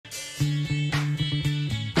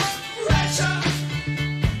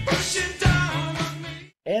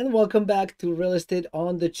and welcome back to Real Estate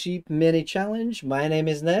on the Cheap Mini Challenge. My name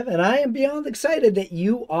is Nev, and I am beyond excited that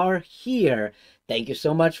you are here. Thank you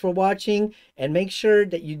so much for watching, and make sure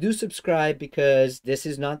that you do subscribe because this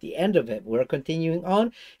is not the end of it. We're continuing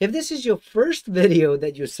on. If this is your first video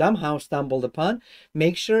that you somehow stumbled upon,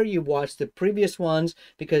 make sure you watch the previous ones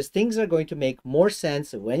because things are going to make more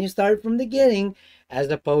sense when you start from the beginning as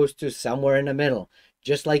opposed to somewhere in the middle.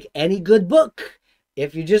 Just like any good book.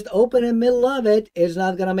 If you just open in the middle of it, it's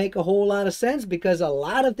not going to make a whole lot of sense because a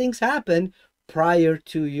lot of things happen prior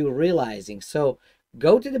to you realizing. So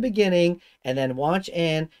go to the beginning and then watch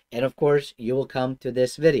and of course you will come to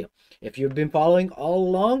this video. If you've been following all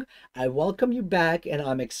along, I welcome you back and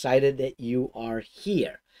I'm excited that you are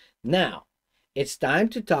here. Now, it's time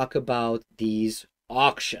to talk about these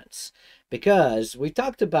auctions because we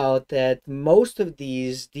talked about that most of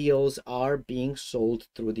these deals are being sold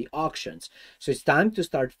through the auctions. So it's time to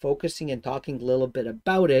start focusing and talking a little bit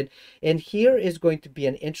about it. And here is going to be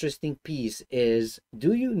an interesting piece is,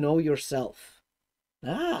 do you know yourself?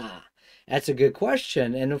 That's a good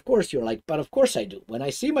question. And of course you're like, but of course I do. When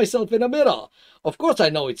I see myself in the middle, of course I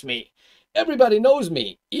know it's me. Everybody knows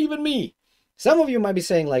me, even me. Some of you might be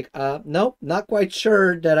saying like, no, not quite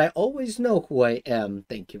sure that I always know who I am.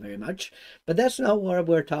 Thank you very much. But that's not what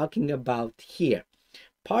we're talking about here.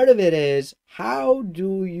 Part of it is, how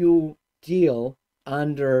do you deal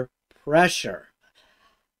under pressure?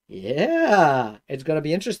 Yeah, it's going to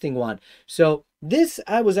be an interesting one. So this,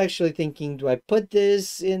 I was actually thinking, do I put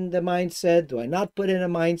this in the mindset? Do I not put in a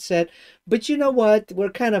mindset? But you know what?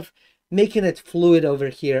 We're kind of making it fluid over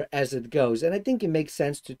here as it goes. And I think it makes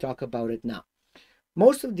sense to talk about it now.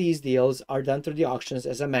 Most of these deals are done through the auctions,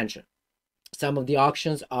 as I mentioned. Some of the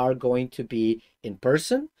auctions are going to be in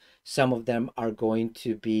person. Some of them are going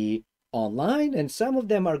to be online, and some of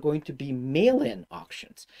them are going to be mail-in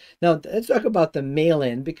auctions. Now, let's talk about the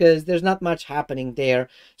mail-in because there's not much happening there.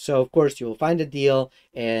 So, of course, you'll find a deal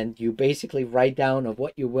and you basically write down of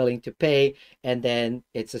what you're willing to pay, and then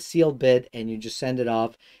it's a sealed bid and you just send it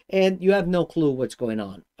off and you have no clue what's going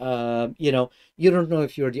on. You don't know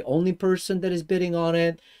if you're the only person that is bidding on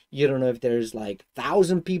it. You don't know if there's like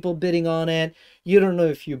 1,000 people bidding on it. You don't know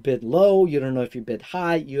if you bid low. You don't know if you bid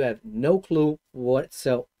high. You have no clue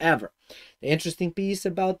whatsoever. The interesting piece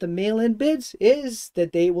about the mail-in bids is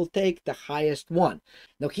that they will take the highest one.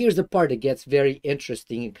 Now, here's the part that gets very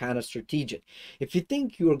interesting and kind of strategic. If you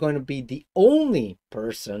think you are going to be the only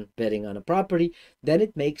person bidding on a property, then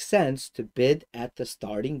it makes sense to bid at the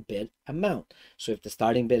starting bid amount. So if the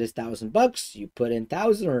starting bid is $1,000, you put in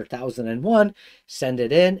 1,000 or 1,001, send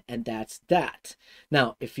it in, and that's that.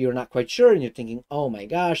 Now, if you're not quite sure and you're thinking, oh my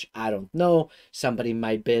gosh, I don't know, somebody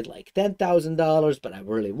might bid like $10,000, but I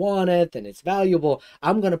really want it and it's valuable,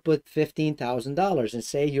 I'm going to put $15,000 and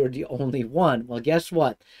say you're the only one. Well, guess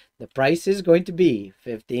what? The price is going to be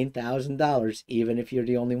 $15,000, even if you're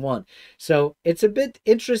the only one. So it's a bit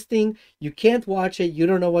interesting. You can't watch it. You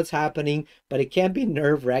don't know what's happening, but it can be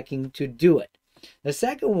nerve-wracking to do it. The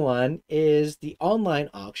second one is the online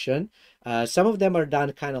auction. Some of them are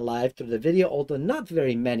done kind of live through the video, although not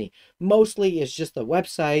very many. Mostly it's just a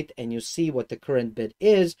website and you see what the current bid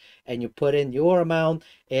is and you put in your amount.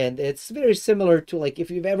 And it's very similar to, like, if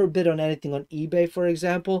you've ever bid on anything on eBay, for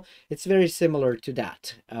example, it's very similar to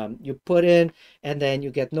that. You put in and then you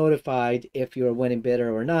get notified if you're a winning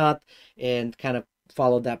bidder or not and kind of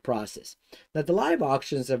follow that process. Now, the live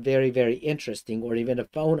auctions are very, very interesting, or even the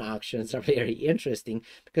phone auctions are very interesting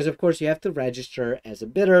because, of course, you have to register as a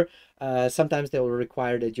bidder. Sometimes they will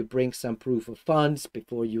require that you bring some proof of funds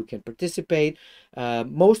before you can participate.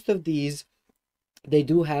 Most of these, they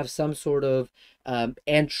do have some sort of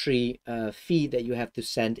entry fee that you have to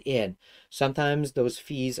send in. Sometimes those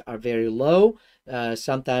fees are very low.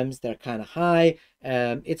 Sometimes they're kind of high.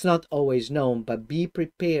 It's not always known, but be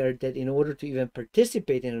prepared that in order to even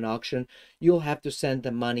participate in an auction, you'll have to send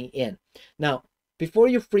the money in. Now, before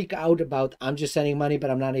you freak out about, I'm just sending money,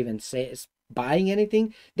 but I'm not even buying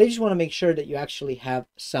anything, they just want to make sure that you actually have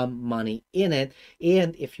some money in it.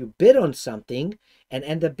 And if you bid on something and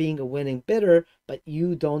end up being a winning bidder, but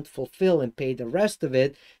you don't fulfill and pay the rest of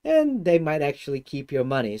it, then they might actually keep your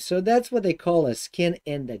money. So that's what they call a skin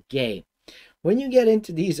in the game. When you get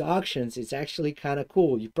into these auctions, it's actually kind of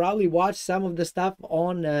cool. You probably watch some of the stuff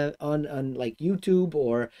on like YouTube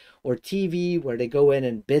or TV where they go in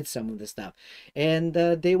and bid some of the stuff, and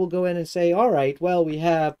they will go in and say, all right, well, we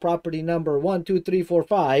have property number 1, 2, 3, 4,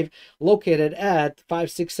 5 located at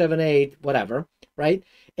 5, 6, 7, 8, whatever, right?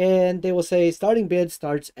 And they will say starting bid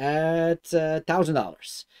starts at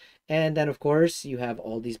 $1,000. And then, of course, you have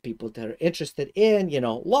all these people that are interested in,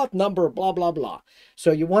 lot number, blah, blah, blah.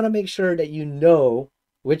 So you want to make sure that you know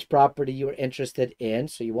which property you're interested in.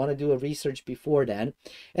 So you want to do a research before then.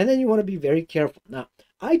 And then you want to be very careful. Now,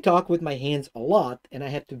 I talk with my hands a lot, and I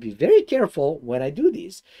have to be very careful when I do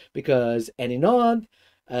these because any nod,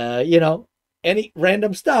 you know, any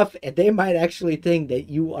random stuff, and they might actually think that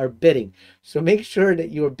you are bidding. So make sure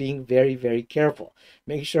that you're being very, very careful.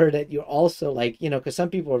 Make sure that you're also like, you know, because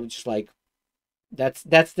some people are just like, that's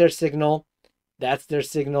their signal, that's their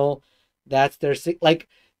signal, that's their like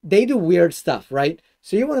they do weird stuff, right?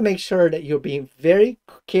 So you want to make sure that you're being very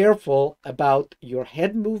careful about your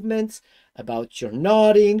head movements, about your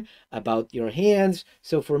nodding, about your hands.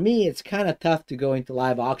 So for me, it's kind of tough to go into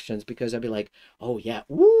live auctions because I'll be like, oh yeah,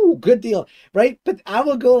 ooh, good deal, right? But I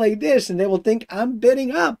will go like this and they will think I'm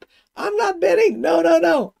bidding up. I'm not bidding. No, no,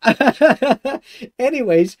 no.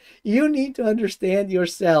 Anyways, you need to understand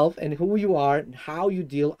yourself and who you are and how you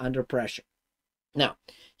deal under pressure. Now,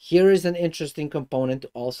 here is an interesting component to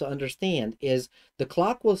also understand is the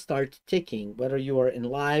clock will start ticking whether you are in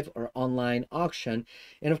live or online auction.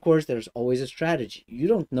 And of course, there's always a strategy. You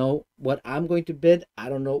don't know what I'm going to bid. I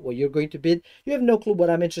don't know what you're going to bid. You have no clue what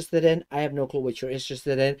I'm interested in. I have no clue what you're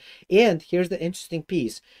interested in. And here's the interesting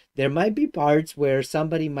piece. There might be parts where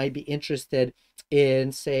somebody might be interested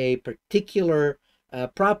in, say, particular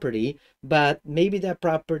property, but maybe that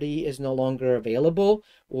property is no longer available,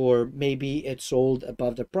 or maybe it sold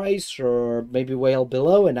above the price, or maybe well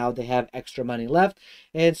below, and now they have extra money left.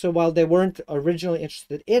 And so while they weren't originally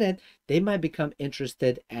interested in it, they might become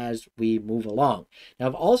interested as we move along. Now,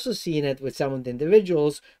 I've also seen it with some of the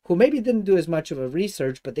individuals who maybe didn't do as much of a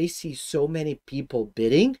research, but they see so many people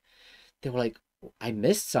bidding. They were like, I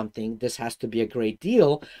missed something. This has to be a great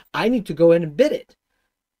deal. I need to go in and bid it.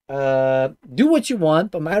 Do what you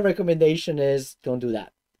want, but my recommendation is don't do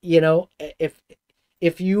that. You know,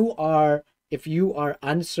 if you are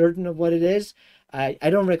uncertain of what it is, I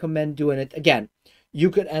don't recommend doing it. Again, you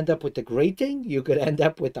could end up with a great thing, you could end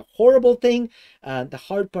up with a horrible thing. The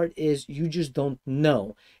hard part is you just don't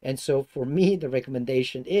know. And so for me, the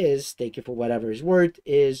recommendation is, take it for whatever it's worth,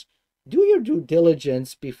 is do your due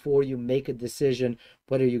diligence before you make a decision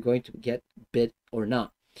whether you're going to get bid or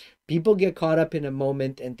not. People get caught up in a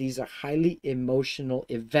moment, and these are highly emotional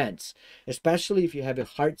events, especially if you have your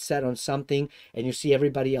heart set on something and you see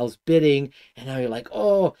everybody else bidding, and now you're like,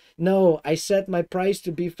 oh no, I set my price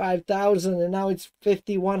to be 5,000 and now it's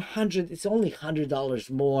 5,100. It's only $100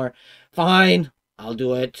 more. Fine, I'll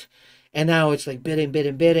do it. And now it's like bidding,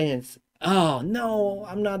 bidding, bidding, and it's, oh no,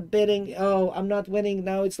 I'm not bidding. Oh, I'm not winning.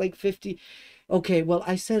 Now it's like 50. Okay, well,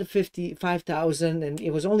 I said 55,000 and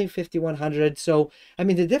it was only 5,100. So, I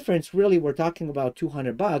mean, the difference really, we're talking about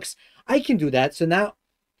 $200. I can do that. So now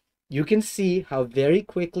you can see how very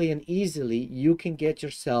quickly and easily you can get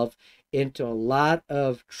yourself into a lot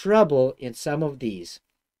of trouble in some of these.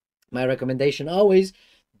 My recommendation always,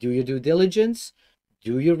 do your due diligence,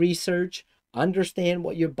 do your research, understand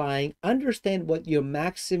what you're buying, understand what your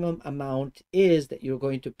maximum amount is that you're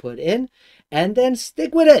going to put in, and then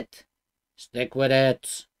stick with it. Stick with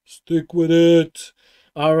it. Stick with it.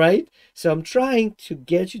 All right. So I'm trying to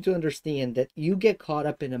get you to understand that you get caught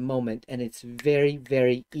up in a moment, and it's very,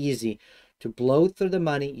 very easy to blow through the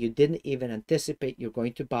money you didn't even anticipate you're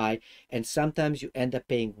going to buy. And sometimes you end up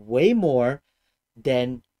paying way more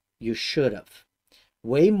than you should have.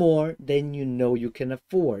 Way more than you know you can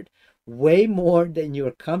afford. Way more than you're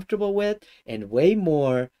comfortable with, and way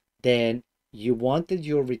more than you wanted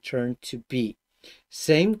your return to be.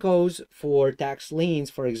 Same goes for tax liens,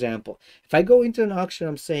 for example. If I go into an auction,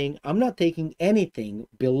 I'm saying I'm not taking anything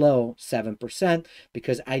below 7%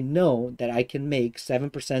 because I know that I can make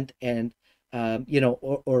 7% and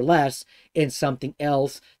or less in something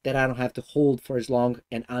else that I don't have to hold for as long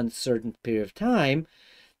an uncertain period of time.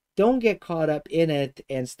 Don't get caught up in it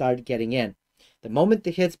and start getting in. The moment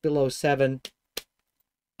it hits below 7,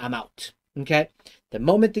 I'm out. Okay? The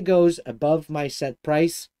moment it goes above my set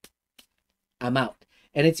price, I'm out.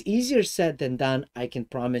 And it's easier said than done, I can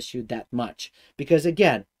promise you that much. Because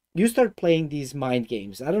again, you start playing these mind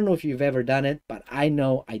games. I don't know if you've ever done it, but I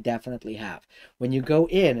know I definitely have. When you go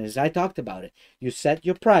in, as I talked about it, you set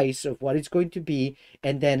your price of what it's going to be,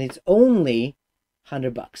 and then it's only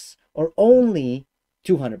 $100 or only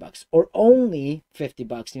 $200 or only $50.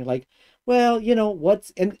 And you're like, well, you know,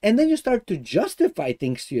 what's, and then you start to justify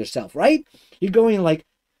things to yourself, right? You're going like,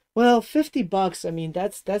 well, $50, I mean,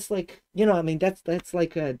 that's like, you know, I mean, that's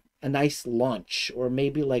like a nice lunch or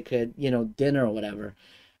maybe like a, you know, dinner or whatever.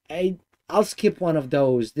 I'll skip one of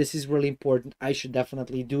those. This is really important. I should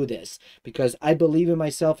definitely do this because I believe in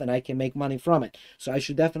myself and I can make money from it. So I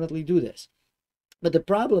should definitely do this. But the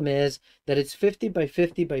problem is that it's 50 by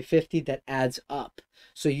 50 by 50 that adds up.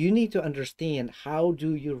 So you need to understand, how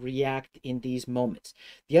do you react in these moments.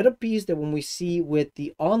 The other piece that when we see with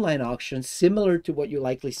the online auction, similar to what you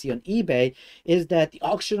likely see on eBay, is that the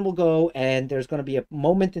auction will go and there's going to be a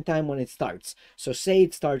moment in time when it starts. So say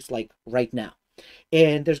it starts like right now.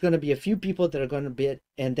 And there's going to be a few people that are going to bid.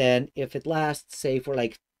 And then if it lasts, say, for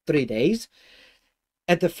like 3 days,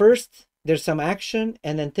 at the first there's some action,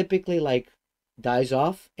 and then typically like dies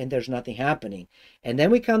off and there's nothing happening. And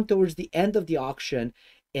then we come towards the end of the auction,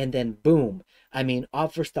 and then boom, I mean,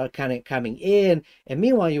 offers start kind of coming in, and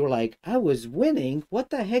meanwhile you were like, I was winning, what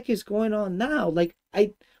the heck is going on now? Like,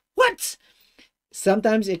 what?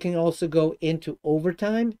 Sometimes it can also go into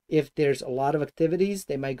overtime. If there's a lot of activities,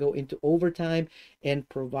 they might go into overtime and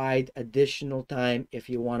provide additional time if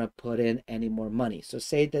you want to put in any more money. So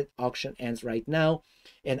say that auction ends right now,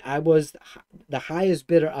 and I was the highest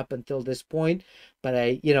bidder up until this point,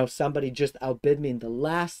 but somebody just outbid me in the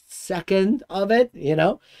last second of it,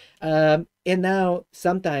 and now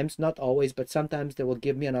sometimes, not always, but sometimes they will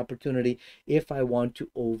give me an opportunity if I want to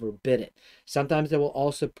overbid it. Sometimes they will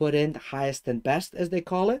also put in the highest and best, as they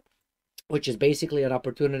call it, which is basically an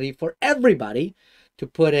opportunity for everybody to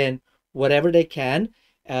put in whatever they can.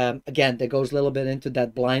 Again, that goes a little bit into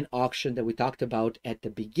that blind auction that we talked about at the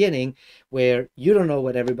beginning, where you don't know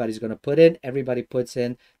what everybody's going to put in. Everybody puts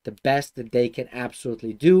in the best that they can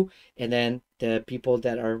absolutely do. And then the people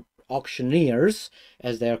that are auctioneers,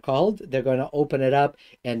 as they're called, they're going to open it up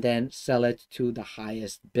and then sell it to the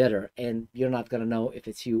highest bidder, and you're not going to know if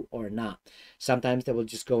it's you or not. Sometimes they will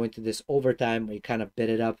just go into this overtime where you kind of bid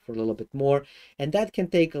it up for a little bit more, and that can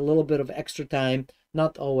take a little bit of extra time.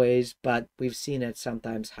 Not always, but we've seen it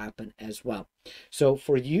sometimes happen as well. So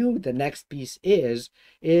for you, the next piece is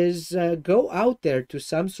go out there to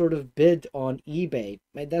some sort of bid on eBay.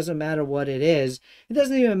 It doesn't matter what it is. It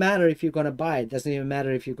doesn't even matter if you're going to buy it. It doesn't even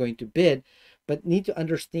matter if you're going to bid, but need to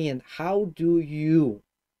understand, how do you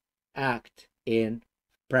act in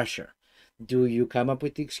pressure? Do you come up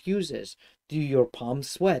with excuses? Do your palms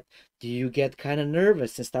sweat? Do you get kind of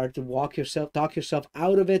nervous and start to talk yourself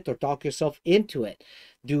out of it, or talk yourself into it?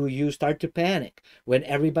 Do you start to panic when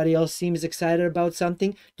everybody else seems excited about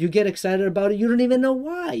something? Do you get excited about it? You don't even know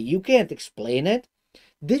why. You can't explain it.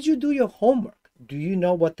 Did you do your homework? Do you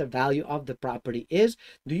know what the value of the property is?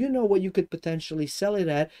 Do you know what you could potentially sell it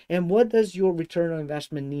at? And what does your return on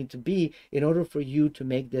investment need to be in order for you to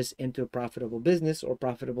make this into a profitable business or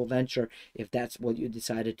profitable venture, if that's what you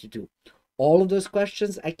decided to do? All of those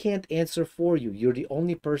questions I can't answer for you. You're the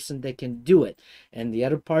only person that can do it. And the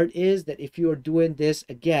other part is that if you are doing this,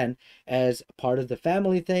 again, as part of the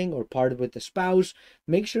family thing or part of with the spouse,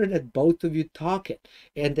 make sure that both of you talk it,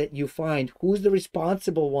 and that you find who's the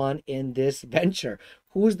responsible one in this venture.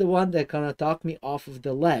 Who's the one that's gonna talk me off of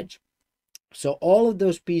the ledge? So all of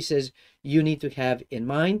those pieces you need to have in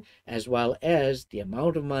mind, as well as the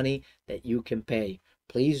amount of money that you can pay.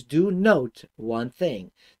 Please do note one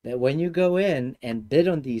thing, that when you go in and bid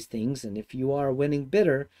on these things, and if you are a winning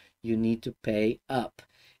bidder, you need to pay up.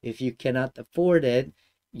 If you cannot afford it,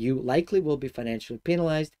 you likely will be financially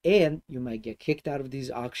penalized, and you might get kicked out of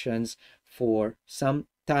these auctions for some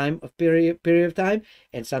period of time,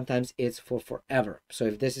 and sometimes it's for forever. So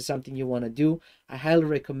if this is something you want to do, I highly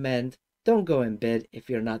recommend, don't go and bid if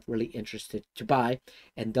you're not really interested to buy,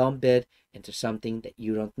 and don't bid into something that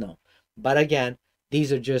you don't know. But again,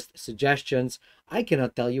 these are just suggestions. I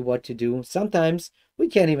cannot tell you what to do. Sometimes we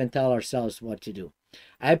can't even tell ourselves what to do.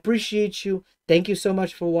 I appreciate you. Thank you so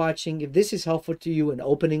much for watching. If this is helpful to you and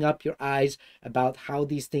opening up your eyes about how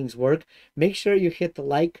these things work, make sure you hit the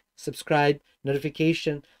like, subscribe,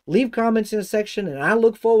 notification, leave comments in the section, and I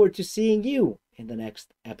look forward to seeing you in the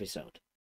next episode.